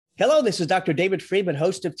Hello, this is Dr. David Friedman,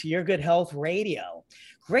 host of To Your Good Health Radio.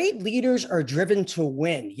 Great leaders are driven to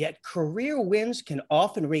win, yet career wins can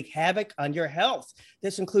often wreak havoc on your health.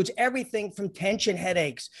 This includes everything from tension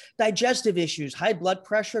headaches, digestive issues, high blood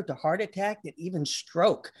pressure to heart attack, and even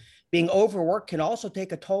stroke. Being overworked can also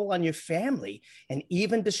take a toll on your family and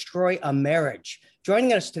even destroy a marriage.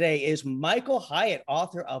 Joining us today is Michael Hyatt,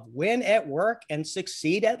 author of Win at Work and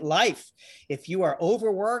Succeed at Life. If you are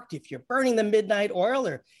overworked, if you're burning the midnight oil,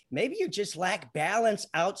 or maybe you just lack balance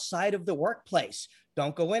outside of the workplace,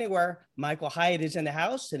 don't go anywhere. Michael Hyatt is in the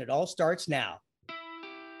house, and it all starts now.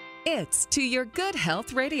 It's To Your Good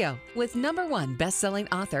Health Radio with #1 best-selling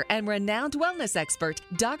author and renowned wellness expert,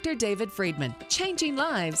 Dr. David Friedman. Changing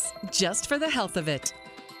lives just for the health of it.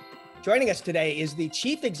 Joining us today is the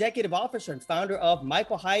Chief Executive Officer and founder of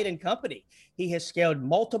Michael Hyatt and Company. He has scaled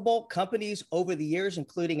multiple companies over the years,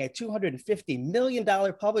 including a $250 million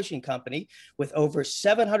publishing company with over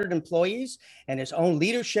 700 employees and his own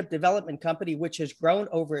leadership development company, which has grown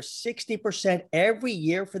over 60% every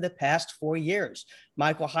year for the past 4 years.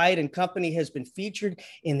 Michael Hyatt and Company has been featured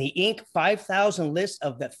in the Inc. 5000 list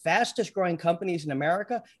of the fastest growing companies in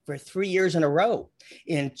America for 3 years in a row.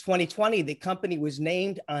 In 2020, the company was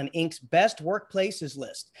named on Inc.'s Best Workplaces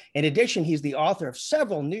list. In addition, he's the author of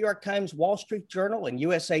several New York Times, Wall Street Journal, and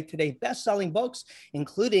USA Today best-selling books,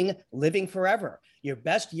 including Living Forever, Your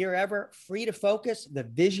Best Year Ever, Free to Focus, The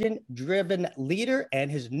Vision-Driven Leader, and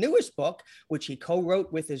his newest book, which he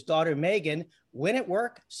co-wrote with his daughter, Megan, Win at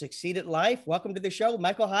Work, Succeed at Life. Welcome to the show,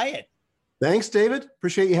 Michael Hyatt. Thanks, David.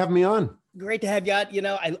 Appreciate you having me on. Great to have you on. You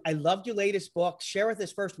know, I loved your latest book. Share with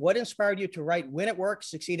us first, what inspired you to write Win at Work,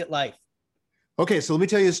 Succeed at Life? Okay, so let me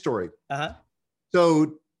tell you a story.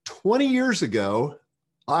 So 20 years ago,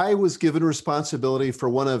 I was given responsibility for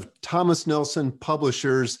one of Thomas Nelson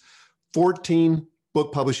Publishers' 14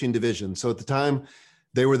 book publishing divisions. So at the time,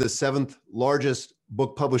 they were the 7th largest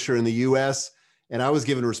book publisher in the US, and I was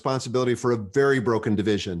given responsibility for a very broken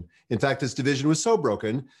division. In fact, this division was so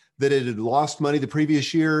broken that it had lost money the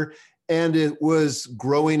previous year, and it was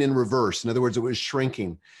growing in reverse. In other words, it was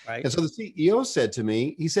shrinking. Right. And so the CEO said to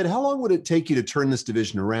me, he said, "How long would it take you to turn this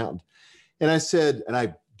division around?" And I said, and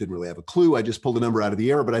I didn't really have a clue. I just pulled a number out of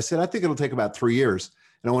the air, but I said, "I think it'll take about 3 years."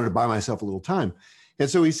 And I wanted to buy myself a little time. And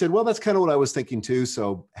so he said, "Well, that's kind of what I was thinking too.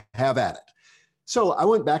 So have at it." So I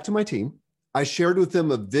went back to my team. I shared with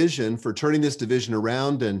them a vision for turning this division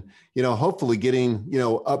around and, hopefully getting,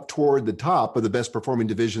 up toward the top of the best performing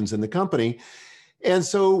divisions in the company. And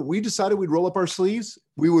so we decided we'd roll up our sleeves.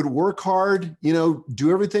 We would work hard,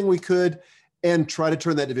 do everything we could and try to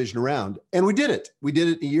turn that division around. And we did it. We did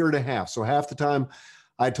it in a year and a half. So half the time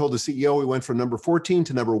I told the CEO, we went from number 14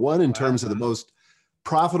 to number 1 in terms of the most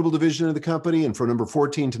profitable division of the company, and from number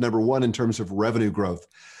 14 to number 1 in terms of revenue growth.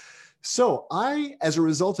 So I, as a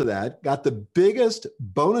result of that, got the biggest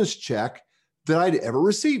bonus check that I'd ever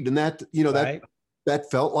received. And that, Right. that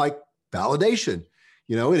felt like validation,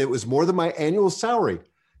 and it was more than my annual salary.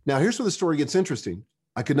 Now, here's where the story gets interesting.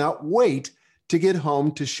 I could not wait to get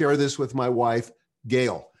home to share this with my wife,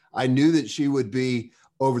 Gail. I knew that she would be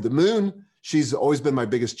over the moon. She's always been my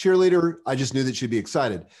biggest cheerleader. I just knew that she'd be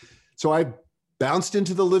excited. So I bounced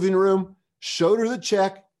into the living room, showed her the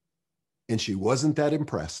check, and she wasn't that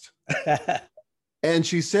impressed. And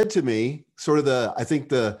she said to me, sort of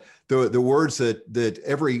the words that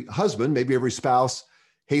every husband, maybe every spouse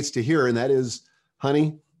hates to hear, and that is,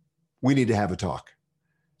 "Honey, we need to have a talk."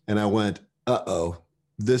 And I went, uh-oh,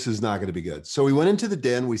 this is not going to be good. So we went into the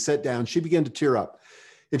den, we sat down, she began to tear up.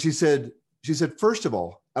 And she said, "First of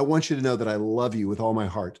all, I want you to know that I love you with all my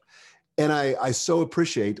heart. And I so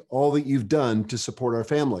appreciate all that you've done to support our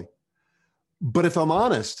family. But if I'm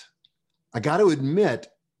honest, I got to admit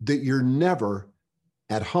that you're never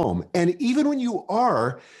at home. And even when you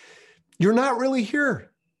are, you're not really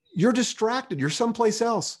here. You're distracted. You're someplace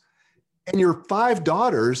else. And your 5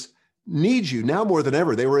 daughters need you now more than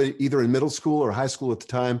ever." They were either in middle school or high school at the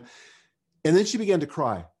time. And then she began to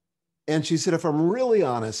cry. And she said, "If I'm really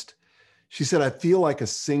honest," she said, "I feel like a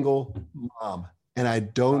single mom, and I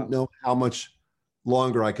don't know how much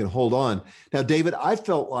longer I can hold on." Now, David, I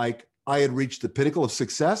felt like I had reached the pinnacle of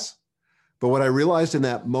success, but what I realized in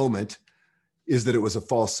that moment is that it was a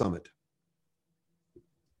false summit.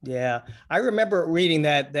 Yeah, I remember reading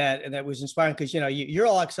that, and that was inspiring because, you're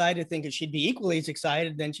all excited thinking she'd be equally as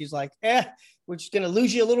excited. Then she's like, we're just going to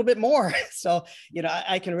lose you a little bit more. So,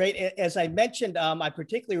 I can rate, as I mentioned, I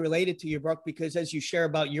particularly related to your book because as you share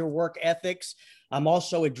about your work ethics, I'm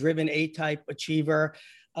also a driven A-type achiever.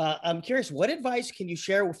 I'm curious, what advice can you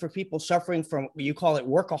share for people suffering from, you call it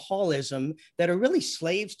workaholism, that are really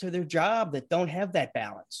slaves to their job, that don't have that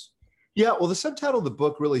balance? Yeah, well, the subtitle of the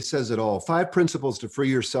book really says it all. 5 principles to free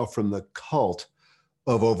yourself from the cult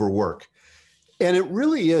of overwork. And it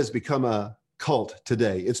really is become a cult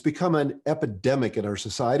today. It's become an epidemic in our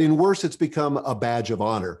society. And worse, it's become a badge of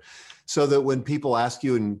honor. So that when people ask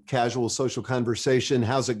you in casual social conversation,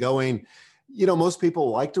 how's it going? Most people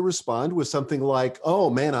like to respond with something like, oh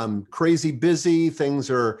man, I'm crazy busy. Things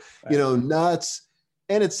are, nuts.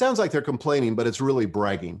 And it sounds like they're complaining, but it's really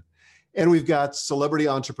bragging. And we've got celebrity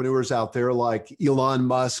entrepreneurs out there like Elon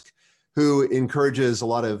Musk, who encourages a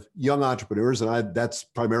lot of young entrepreneurs. And that's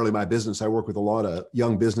primarily my business. I work with a lot of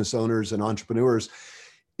young business owners and entrepreneurs.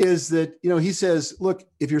 Is that, he says, look,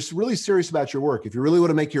 if you're really serious about your work, if you really want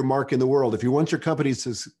to make your mark in the world, if you want your company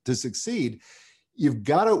to succeed, you've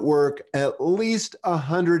got to work at least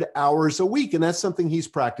 100 hours a week. And that's something he's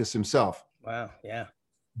practiced himself. Wow. Yeah.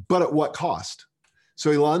 But at what cost?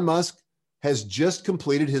 So Elon Musk has just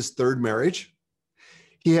completed his 3rd marriage.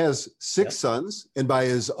 He has 6 sons, and by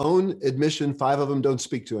his own admission, 5 of them don't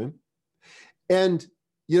speak to him. And,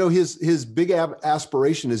 his big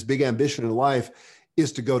aspiration, his big ambition in life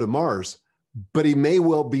is to go to Mars, but he may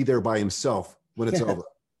well be there by himself when it's over.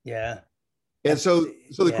 Yeah. And so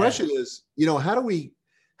the question is, how do we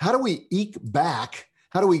eke back?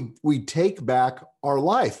 How do we take back our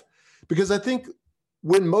life? Because I think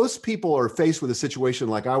when most people are faced with a situation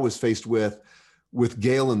like I was faced with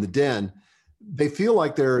Gail in the den, they feel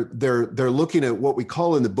like they're looking at what we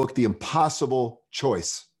call in the book the impossible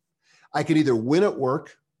choice. I can either win at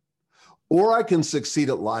work or I can succeed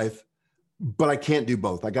at life, but I can't do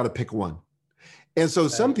both. I got to pick one. And so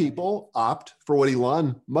some people opt for what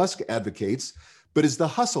Elon Musk advocates, but it's the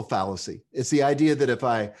hustle fallacy. It's the idea that if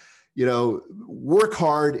I, work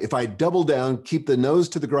hard, if I double down, keep the nose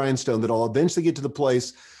to the grindstone, that I'll eventually get to the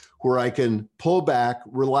place where I can pull back,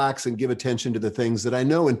 relax, and give attention to the things that I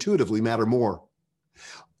know intuitively matter more.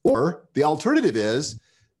 Or the alternative is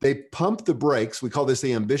they pump the brakes. We call this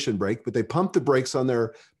the ambition brake, but they pump the brakes on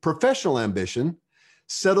their professional ambition,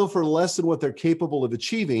 settle for less than what they're capable of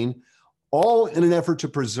achieving, all in an effort to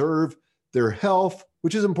preserve their health,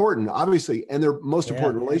 which is important, obviously, and their most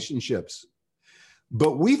important relationships.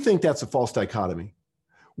 But we think that's a false dichotomy.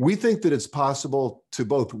 We think that it's possible to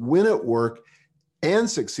both win at work and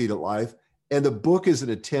succeed at life. And the book is an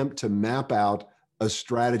attempt to map out a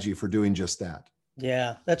strategy for doing just that.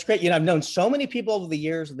 Yeah, that's great. I've known so many people over the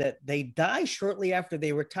years that they die shortly after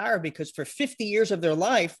they retire because for 50 years of their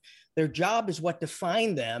life, their job is what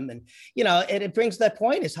defined them. And, and it brings that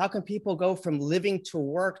point is how can people go from living to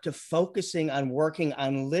work to focusing on working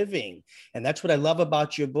on living? And that's what I love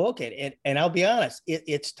about your book. And I'll be honest,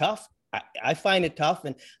 it's tough. I find it tough,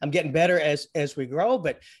 and I'm getting better as we grow.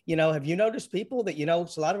 But, have you noticed people that,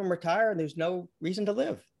 a lot of them retire and there's no reason to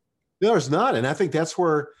live? No, there's not. And I think that's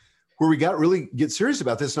where we get serious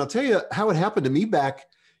about this. And I'll tell you how it happened to me back,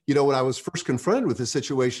 when I was first confronted with this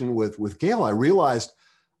situation with Gail. I realized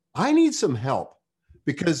I need some help,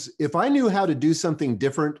 because if I knew how to do something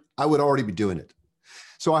different, I would already be doing it.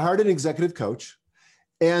 So I hired an executive coach.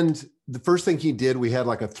 And the first thing he did, we had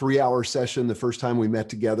like a 3-hour session the first time we met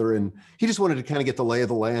together. And he just wanted to kind of get the lay of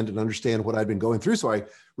the land and understand what I'd been going through. So I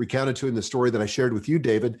recounted to him the story that I shared with you,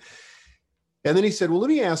 David. And then he said, well, let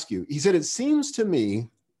me ask you. He said, it seems to me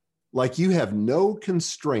like you have no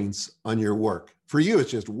constraints on your work. For you,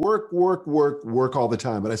 it's just work, work, work, work all the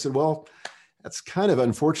time. But I said, well, that's kind of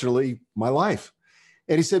unfortunately my life.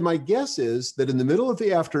 And he said, my guess is that in the middle of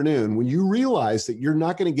the afternoon, when you realize that you're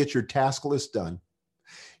not going to get your task list done,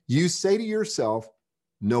 you say to yourself,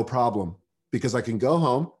 no problem, because I can go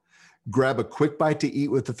home, grab a quick bite to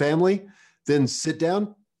eat with the family, then sit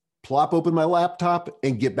down, plop open my laptop,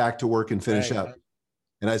 and get back to work and finish up.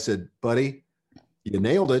 And I said, buddy, you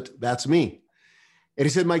nailed it. That's me. And he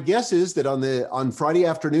said, my guess is that on Friday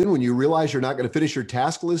afternoon, when you realize you're not going to finish your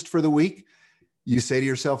task list for the week, you say to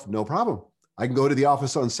yourself, no problem. I can go to the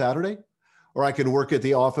office on Saturday, or I can work at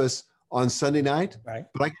the office on Sunday night,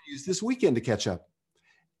 but I can use this weekend to catch up.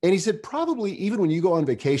 And he said, probably even when you go on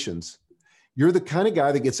vacations, you're the kind of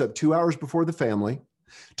guy that gets up 2 hours before the family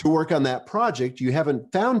to work on that project you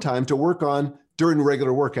haven't found time to work on during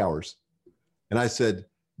regular work hours. And I said,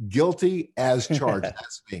 guilty as charged.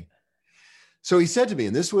 That's me. So he said to me,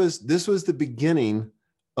 and this was the beginning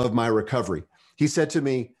of my recovery. He said to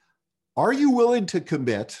me, are you willing to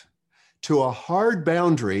commit to a hard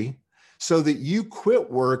boundary so that you quit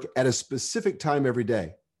work at a specific time every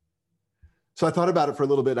day? So I thought about it for a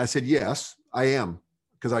little bit. And I said, yes, I am,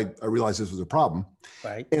 because I realized this was a problem.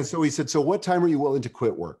 Right. And so he said, so what time are you willing to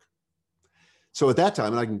quit work? So at that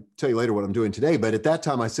time, and I can tell you later what I'm doing today, but at that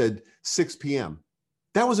time I said 6 p.m.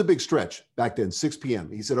 That was a big stretch back then, 6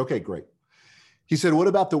 p.m. He said, okay, great. He said, what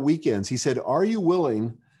about the weekends? He said, are you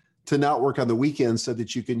willing to not work on the weekends so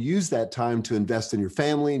that you can use that time to invest in your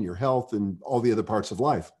family and your health and all the other parts of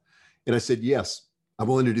life? And I said, yes, I'm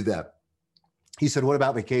willing to do that. He said, what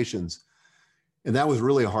about vacations? And that was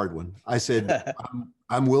really a hard one. I said,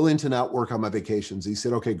 I'm willing to not work on my vacations. He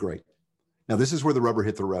said, okay, great. Now this is where the rubber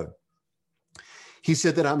hit the road. He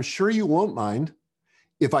said that I'm sure you won't mind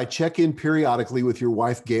if I check in periodically with your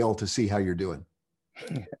wife, Gail, to see how you're doing.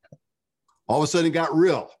 All of a sudden it got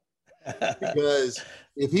real, because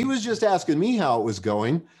if he was just asking me how it was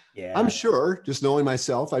going, I'm sure, just knowing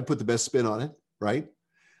myself, I'd put the best spin on it, right?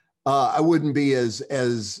 I wouldn't be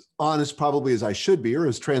as honest probably as I should be, or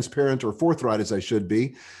as transparent or forthright as I should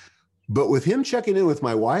be. But with him checking in with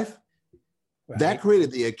my wife, that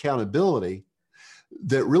created the accountability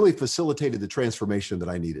that really facilitated the transformation that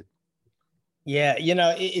I needed. Yeah,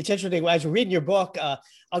 it's interesting. As we're reading your book,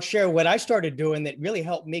 I'll share what I started doing that really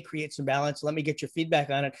helped me create some balance. Let me get your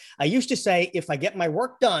feedback on it. I used to say, if I get my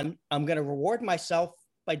work done, I'm going to reward myself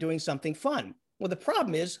by doing something fun. Well, the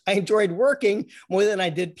problem is I enjoyed working more than I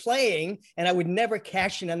did playing, and I would never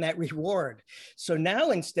cash in on that reward. So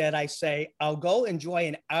now instead I say, I'll go enjoy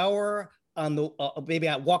an hour on the, maybe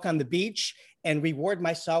I walk on the beach and reward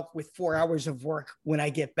myself with 4 hours of work when I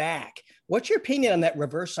get back. What's your opinion on that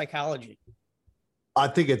reverse psychology? I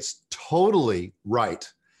think it's totally right.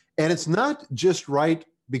 And it's not just right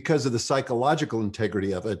because of the psychological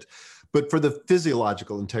integrity of it, but for the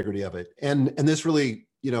physiological integrity of it. And this really,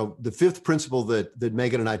 the fifth principle that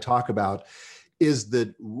Megan and I talk about is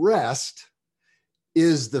that rest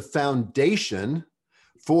is the foundation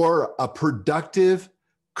for a productive,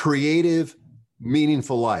 creative,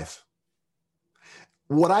 meaningful life.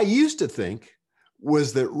 What I used to think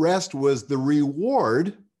was that rest was the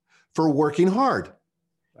reward for working hard.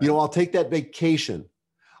 I'll take that vacation.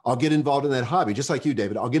 I'll get involved in that hobby, just like you,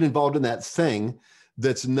 David. I'll get involved in that thing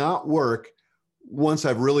that's not work once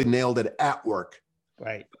I've really nailed it at work.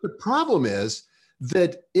 Right. The problem is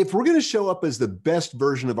that if we're going to show up as the best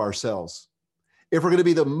version of ourselves, if we're going to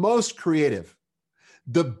be the most creative,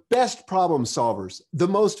 the best problem solvers, the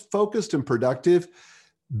most focused and productive,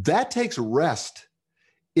 that takes rest.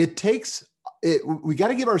 We got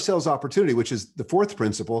to give ourselves opportunity, which is the fourth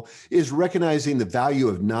principle, is recognizing the value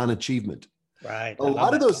of non-achievement. Right. A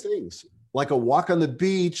lot of those things, like a walk on the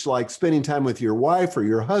beach, like spending time with your wife or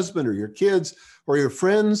your husband or your kids or your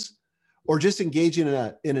friends, or just engaging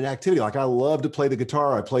in an activity. Like I love to play the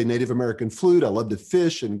guitar. I play Native American flute. I love to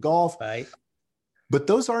fish and golf. Right. But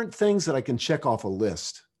those aren't things that I can check off a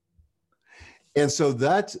list. And so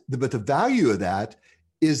but the value of that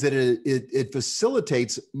is that it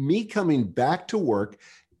facilitates me coming back to work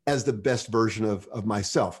as the best version of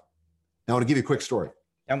myself. Now I want to give you a quick story.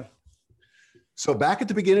 Tell me. So back at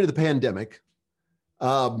the beginning of the pandemic,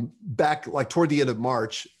 back like toward the end of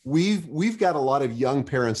March, we've got a lot of young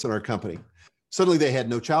parents in our company. Suddenly they had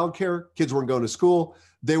no childcare, kids weren't going to school.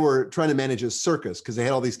 They were trying to manage a circus because they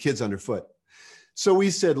had all these kids underfoot. So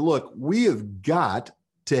we said, look, we have got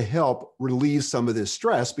to help relieve some of this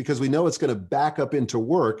stress because we know it's going to back up into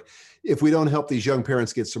work if we don't help these young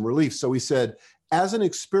parents get some relief. So we said, as an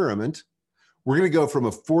experiment, we're going to go from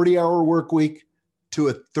a 40-hour work week to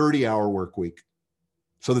a 30-hour work week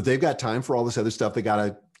so that they've got time for all this other stuff they got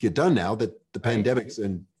to get done now that the pandemic's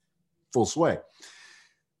in full sway.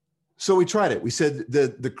 So we tried it. We said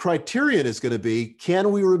the criterion is going to be,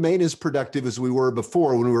 can we remain as productive as we were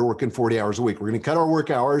before when we were working 40 hours a week? We're going to cut our work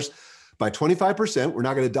hours by 25%. We're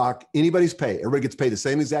not going to dock anybody's pay. Everybody gets paid the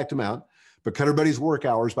same exact amount, but cut everybody's work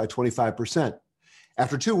hours by 25%.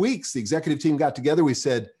 After 2 weeks, the executive team got together. We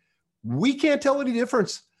said, we can't tell any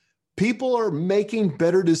difference. People are making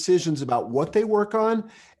better decisions about what they work on,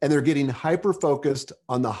 and they're getting hyper-focused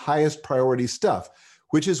on the highest priority stuff,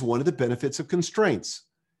 which is one of the benefits of constraints.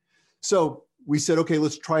 So we said, okay,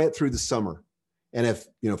 let's try it through the summer. And if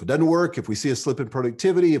it doesn't work, if we see a slip in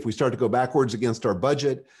productivity, if we start to go backwards against our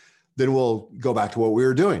budget, then we'll go back to what we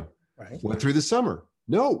were doing. Right. Went through the summer.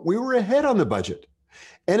 No, we were ahead on the budget.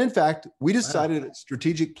 And in fact, we decided at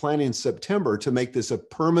strategic planning in September to make this a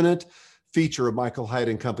permanent feature of Michael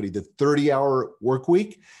Hyatt & Company, the 30-hour work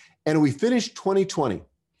week. And we finished 2020,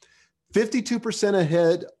 52%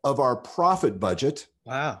 ahead of our profit budget.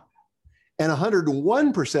 Wow. And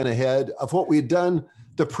 101% ahead of what we had done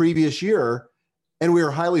the previous year. And we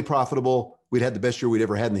were highly profitable. We'd had the best year we'd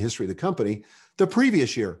ever had in the history of the company the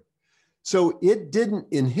previous year. So it didn't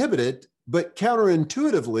inhibit it, but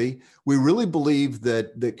counterintuitively, we really believe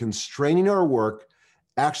that constraining our work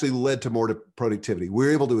actually led to more productivity.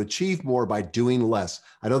 We're able to achieve more by doing less.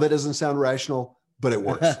 I know that doesn't sound rational, but it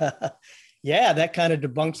works. Yeah, that kind of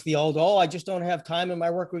debunks the old, oh, I just don't have time in my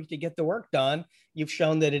work week to get the work done. You've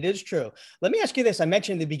shown that it is true. Let me ask you this. I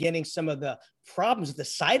mentioned in the beginning some of the problems, the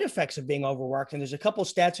side effects of being overworked. And there's a couple of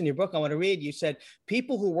stats in your book I want to read. You said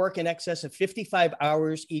people who work in excess of 55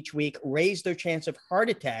 hours each week raise their chance of heart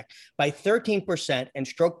attack by 13% and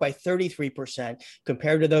stroke by 33%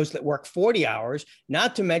 compared to those that work 40 hours,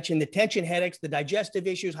 not to mention the tension headaches, the digestive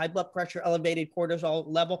issues, high blood pressure, elevated cortisol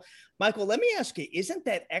level. Michael, let me ask you, isn't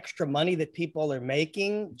that extra money that people are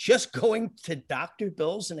making just going to doctor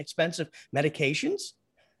bills and expensive medications?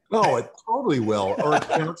 Oh, it totally will. Or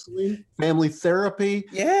counseling, family therapy.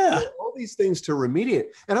 Yeah. All these things to remediate.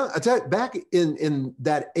 And I tell you, back in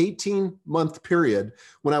that 18-month period,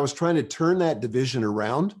 when I was trying to turn that division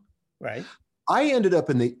around, right, I ended up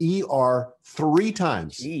in the ER 3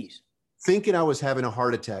 times. Jeez. Thinking I was having a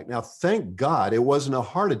heart attack. Now, thank God it wasn't a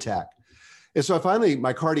heart attack. And so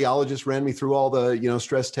my cardiologist ran me through all the,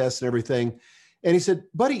 stress tests and everything. And he said,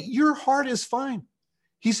 buddy, your heart is fine.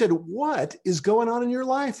 He said, what is going on in your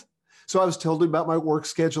life? So I was telling him about my work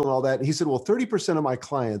schedule and all that. And he said, well, 30% of my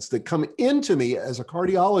clients that come into me as a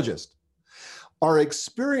cardiologist are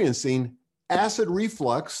experiencing acid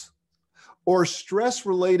reflux or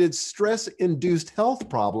stress-induced health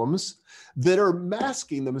problems that are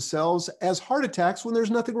masking themselves as heart attacks when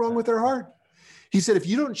there's nothing wrong with their heart. He said, if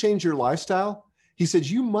you don't change your lifestyle, he said,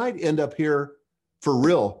 you might end up here for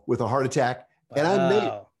real with a heart attack. Wow. And I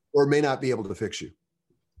may or may not be able to fix you.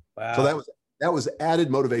 Wow. So that was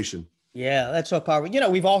added motivation. Yeah, that's so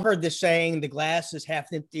powerful. We've all heard this saying, the glass is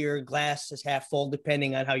half empty or glass is half full,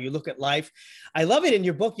 depending on how you look at life. I love it in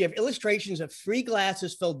your book. You have illustrations of 3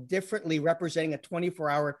 glasses filled differently, representing a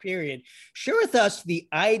 24-hour period. Share with us the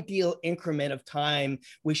ideal increment of time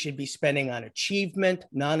we should be spending on achievement,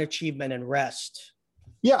 non-achievement, and rest.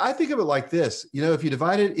 Yeah, I think of it like this. If you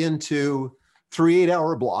divide it into 3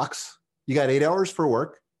 8-hour blocks, you got 8 hours for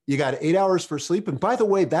work, you got 8 hours for sleep. And by the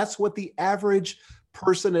way, that's what the average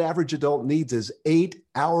person, an average adult needs, is 8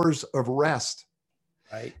 hours of rest.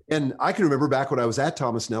 Right. And I can remember back when I was at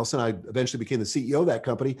Thomas Nelson, I eventually became the CEO of that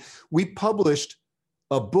company. We published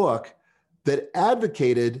a book that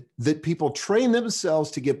advocated that people train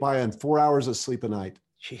themselves to get by on 4 hours of sleep a night.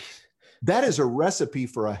 Jeez. That is a recipe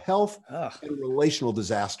for a health and relational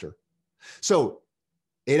disaster. So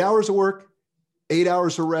 8 hours of work, 8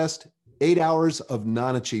 hours of rest, 8 hours of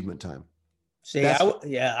non-achievement time. See,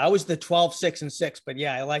 I was the 12, 6, and 6, but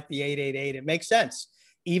yeah, I like the 8, 8, 8. It makes sense.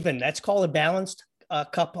 Even that's called a balanced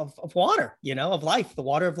cup of water, of life, the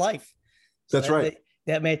water of life. So that's right.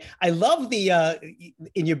 I love the,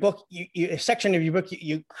 in your book, a section of your book,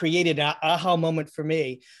 you created an aha moment for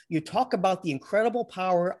me. You talk about the incredible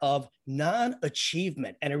power of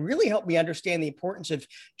non-achievement, and it really helped me understand the importance of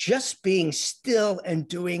just being still and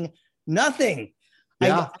doing nothing.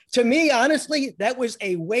 Yeah. To me, honestly, that was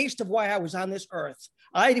a waste of why I was on this earth.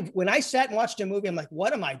 When I sat and watched a movie, I'm like,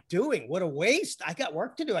 what am I doing? What a waste. I got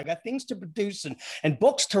work to do. I got things to produce and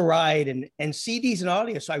books to write and CDs and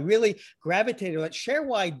audio. So I really gravitated to it. Share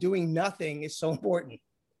why doing nothing is so important.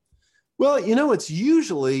 Well, it's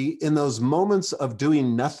usually in those moments of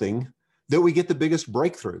doing nothing that we get the biggest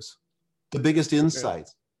breakthroughs, the biggest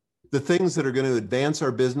insights, the things that are going to advance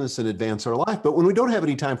our business and advance our life. But when we don't have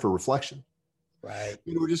any time for reflection, right,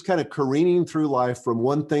 we're just kind of careening through life from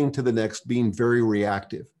one thing to the next, being very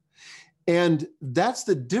reactive. And that's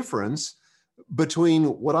the difference between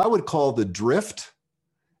what I would call the drift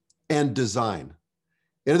and design.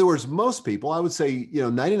 In other words, most people, I would say,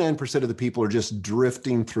 99% of the people are just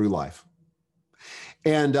drifting through life.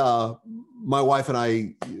 And my wife and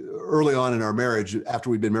I, early on in our marriage, after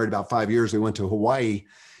we'd been married about 5 years, we went to Hawaii,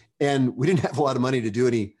 and we didn't have a lot of money to do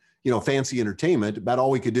any fancy entertainment. About all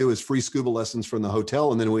we could do is free scuba lessons from the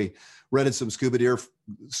hotel. And then we rented some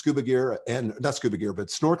snorkeling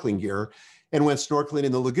gear, and went snorkeling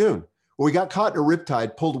in the lagoon. Well, we got caught in a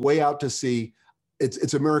riptide, pulled way out to sea.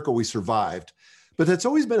 It's a miracle we survived. But that's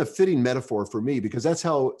always been a fitting metaphor for me, because that's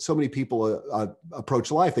how so many people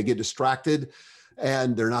approach life. They get distracted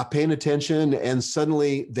and they're not paying attention, and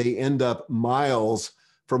suddenly they end up miles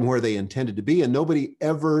from where they intended to be, and nobody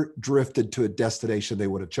ever drifted to a destination they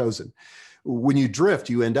would have chosen. When you drift,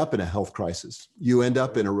 you end up in a health crisis. You end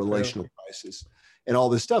up in a relational crisis and all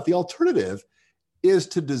this stuff. The alternative is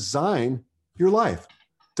to design your life,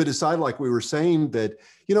 to decide, like we were saying, that,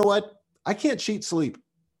 you know what, I can't cheat sleep.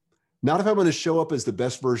 Not if I'm going to show up as the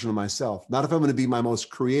best version of myself. Not if I'm going to be my most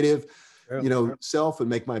creative, self and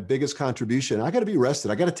make my biggest contribution. I got to be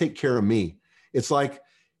rested. I got to take care of me. It's like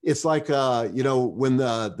when the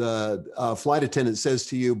flight attendant says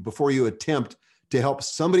to you, before you attempt to help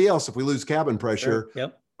somebody else, if we lose cabin pressure,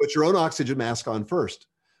 put your own oxygen mask on first.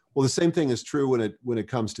 Well, the same thing is true when it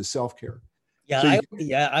comes to self-care. Yeah,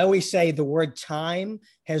 So I always say the word time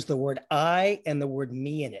has the word I and the word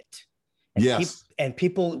me in it. And yes.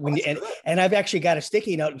 People, and I've actually got a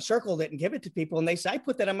sticky note and circled it and give it to people. And they say, I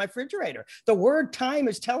put that on my refrigerator. The word time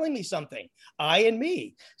is telling me something, I and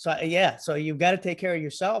me. So yeah, so you've got to take care of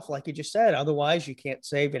yourself, like you just said. Otherwise you can't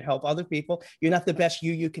save and help other people. You're not the best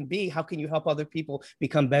you can be. How can you help other people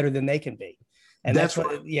become better than they can be? And that's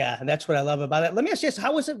what, yeah, and that's what I love about it. Let me ask you this: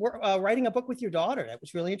 how was it writing a book with your daughter? That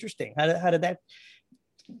was really interesting. How did that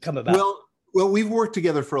come about? Well, we've worked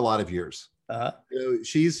together for a lot of years.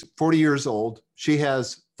 She's 40 years old. She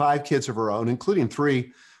has 5 kids of her own, including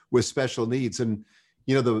 3 with special needs. And,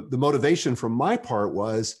 the motivation from my part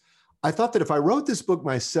was, I thought that if I wrote this book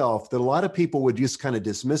myself, that a lot of people would just kind of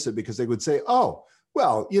dismiss it because they would say, oh,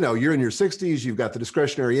 well, you're in your 60s, you've got the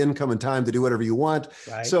discretionary income and time to do whatever you want.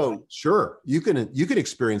 Right. So sure, you can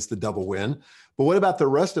experience the double win. But what about the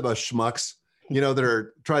rest of us schmucks, that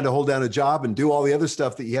are trying to hold down a job and do all the other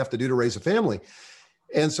stuff that you have to do to raise a family?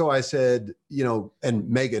 And so I said, and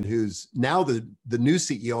Megan, who's now the new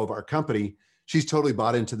CEO of our company, she's totally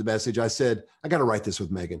bought into the message. I said, I got to write this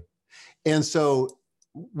with Megan. And so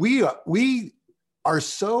we are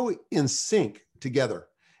so in sync together.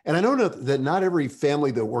 And I know that not every family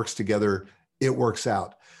that works together, it works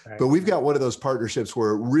out. Right. But we've got one of those partnerships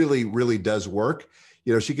where it really, really does work.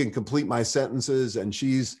 She can complete my sentences and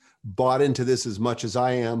she's bought into this as much as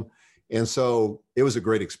I am. And so it was a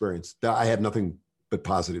great experience. I have nothing but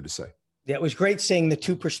positive to say. Yeah, it was great seeing the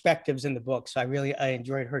 2 perspectives in the book. So I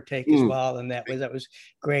enjoyed her take as well. And that was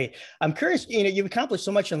great. I'm curious, you've accomplished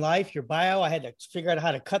so much in life, your bio. I had to figure out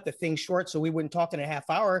how to cut the thing short so we wouldn't talk in a half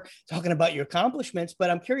hour talking about your accomplishments.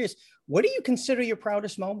 But I'm curious, what do you consider your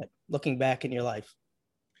proudest moment looking back in your life?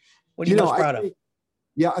 What are you most proud of?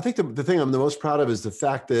 Yeah, I think the thing I'm the most proud of is the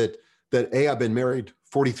fact that I've been married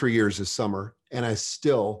 43 years this summer and I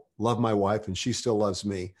still love my wife and she still loves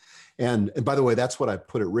me. And by the way, that's what I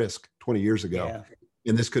put at risk 20 years ago. Yeah.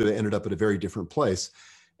 And this could have ended up at a very different place.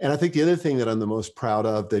 And I think the other thing that I'm the most proud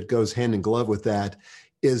of that goes hand in glove with that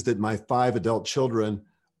is that my 5 adult children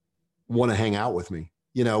want to hang out with me.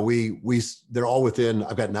 They're all within,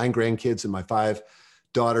 I've got 9 grandkids and my 5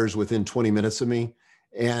 daughters within 20 minutes of me.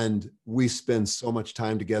 And we spend so much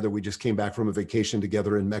time together. We just came back from a vacation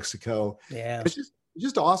together in Mexico. Yeah. It's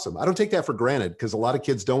just awesome. I don't take that for granted because a lot of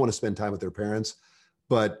kids don't want to spend time with their parents,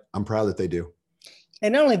 but I'm proud that they do.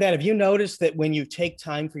 And not only that, have you noticed that when you take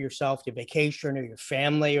time for yourself, your vacation or your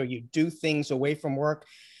family, or you do things away from work,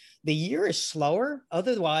 the year is slower?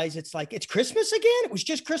 Otherwise, it's like, it's Christmas again. It was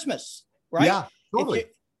just Christmas, right? Yeah, totally.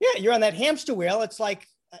 You're on that hamster wheel. It's like,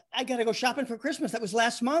 I got to go shopping for Christmas. That was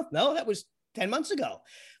last month. No, that was 10 months ago.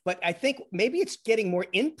 But I think maybe it's getting more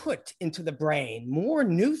input into the brain, more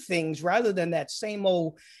new things rather than that same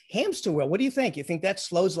old hamster wheel. What do you think? You think that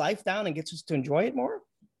slows life down and gets us to enjoy it more?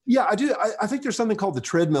 Yeah, I do. I think there's something called the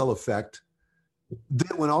treadmill effect,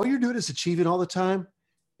 that when all you're doing is achieving all the time,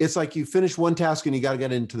 it's like you finish one task and you got to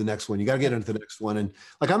get into the next one. You got to get into the next one. And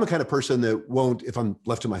like, I'm the kind of person that won't, if I'm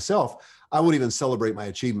left to myself, I won't even celebrate my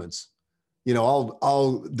achievements.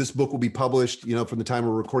 This book will be published, from the time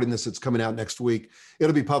we're recording this, it's coming out next week.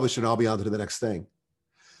 It'll be published and I'll be on to the next thing.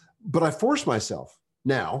 But I force myself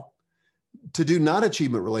now to do not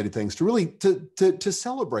achievement related things, to really, to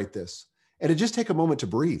celebrate this and to just take a moment to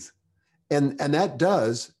breathe. And that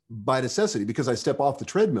does, by necessity, because I step off the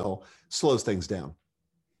treadmill, slows things down.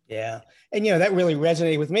 Yeah. And, that really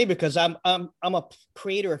resonated with me because I'm a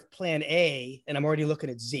creator of plan A and I'm already looking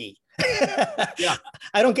at Z. Yeah.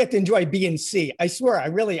 I don't get to enjoy B and C. I swear,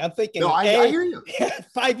 I'm thinking, no, I hear you.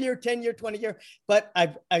 5-year, 10-year, 20-year, but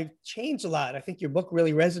I've changed a lot. I think your book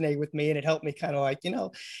really resonated with me and it helped me kind of like,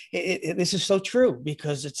 this is so true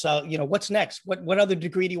because it's, what's next? What other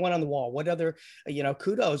degree do you want on the wall? What other,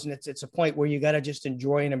 kudos. And it's a point where you got to just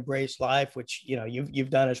enjoy and embrace life, which, you've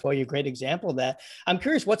done as well. You're a great example of that. I'm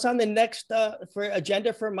curious, what's on the next for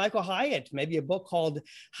agenda for Michael Hyatt? Maybe a book called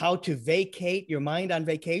How to Vacate Your Mind on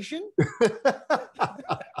Vacation?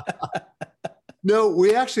 No,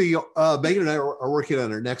 we actually, Megan and I are working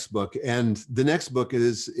on our next book, and the next book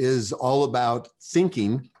is all about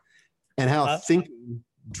thinking and how thinking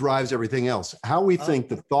drives everything else. How we think,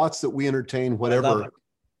 the thoughts that we entertain, whatever,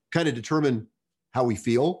 kind of determine how we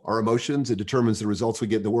feel, our emotions. It determines the results we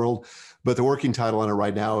get in the world. But the working title on it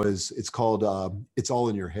right now it's called It's All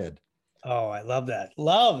in Your Head. Oh, I love that.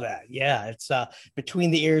 Love that. Yeah. It's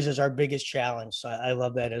between the ears is our biggest challenge. So I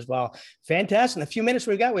love that as well. Fantastic. In the few minutes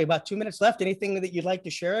we got, we have about 2 minutes left. Anything that you'd like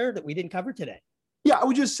to share that we didn't cover today? Yeah, I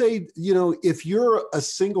would just say, if you're a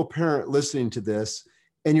single parent listening to this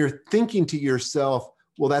and you're thinking to yourself,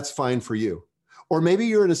 well, that's fine for you. Or maybe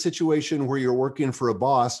you're in a situation where you're working for a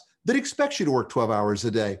boss that expects you to work 12 hours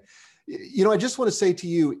a day. I just want to say to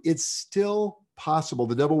you, it's still possible.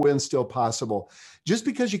 The double win's still possible. Just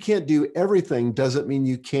because you can't do everything doesn't mean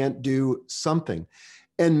you can't do something.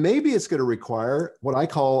 And maybe it's going to require what I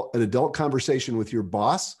call an adult conversation with your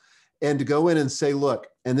boss, and to go in and say, look,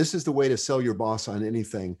 and this is the way to sell your boss on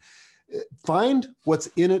anything. Find what's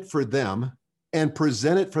in it for them and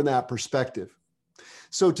present it from that perspective.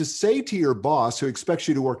 So to say to your boss who expects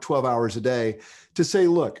you to work 12 hours a day, to say,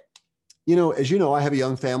 look, as you know, I have a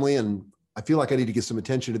young family and I feel like I need to get some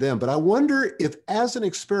attention to them, but I wonder if as an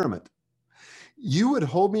experiment, you would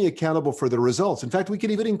hold me accountable for the results. In fact, we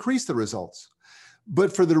could even increase the results,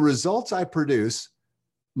 but for the results I produce,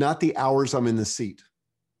 not the hours I'm in the seat.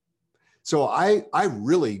 So I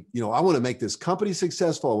really, I want to make this company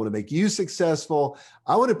successful. I want to make you successful.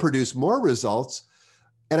 I want to produce more results.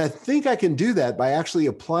 And I think I can do that by actually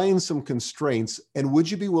applying some constraints. And would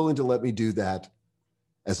you be willing to let me do that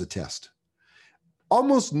as a test?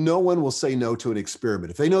 Almost no one will say no to an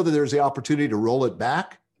experiment. If they know that there's the opportunity to roll it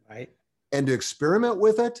back, right, and to experiment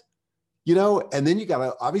with it, and then you've got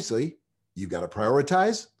to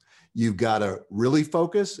prioritize, you've got to really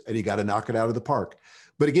focus, and you got to knock it out of the park.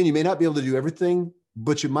 But again, you may not be able to do everything,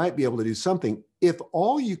 but you might be able to do something. If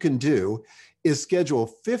all you can do is schedule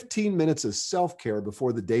 15 minutes of self-care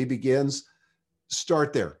before the day begins,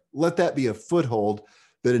 start there. Let that be a foothold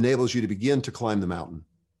that enables you to begin to climb the mountain.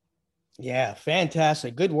 Yeah,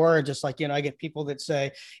 fantastic. Good word. Just like, I get people that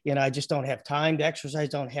say, I just don't have time to exercise,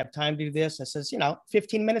 don't have time to do this. I says,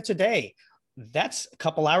 15 minutes a day. That's a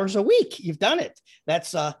couple hours a week. You've done it.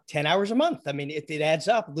 That's 10 hours a month. I mean, it adds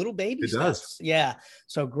up, little baby steps. Yeah.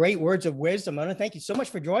 So great words of wisdom. I want to thank you so much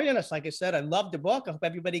for joining us. Like I said, I love the book. I hope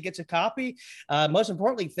everybody gets a copy. Most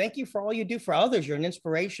importantly, thank you for all you do for others. You're an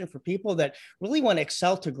inspiration for people that really want to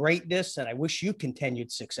excel to greatness. And I wish you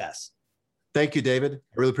continued success. Thank you, David. I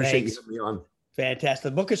really appreciate you having me on. Fantastic.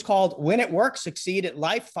 The book is called Win at Work, Succeed at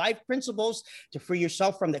Life, 5 Principles to Free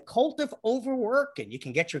Yourself from the Cult of Overwork. And you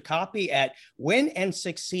can get your copy at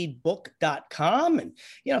winandsucceedbook.com. And,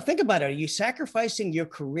 think about it. Are you sacrificing your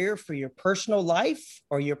career for your personal life,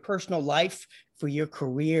 or your personal life for your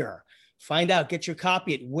career? Find out. Get your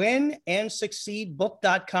copy at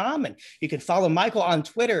winandsucceedbook.com. And you can follow Michael on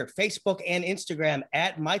Twitter, Facebook, and Instagram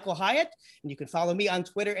at Michael Hyatt. And you can follow me on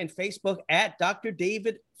Twitter and Facebook at Dr.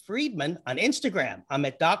 David Friedman. On Instagram, I'm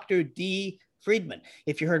at Dr. D. Friedman.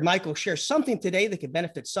 If you heard Michael share something today that could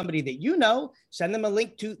benefit somebody that you know, send them a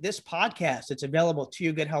link to this podcast. It's available at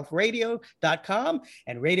toyourgoodhealthradio.com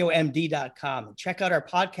and radiomd.com. And check out our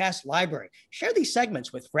podcast library. Share these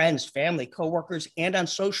segments with friends, family, coworkers, and on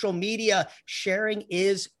social media. Sharing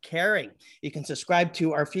is caring. You can subscribe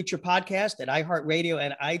to our future podcast at iHeartRadio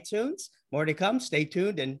and iTunes. More to come. Stay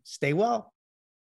tuned and stay well.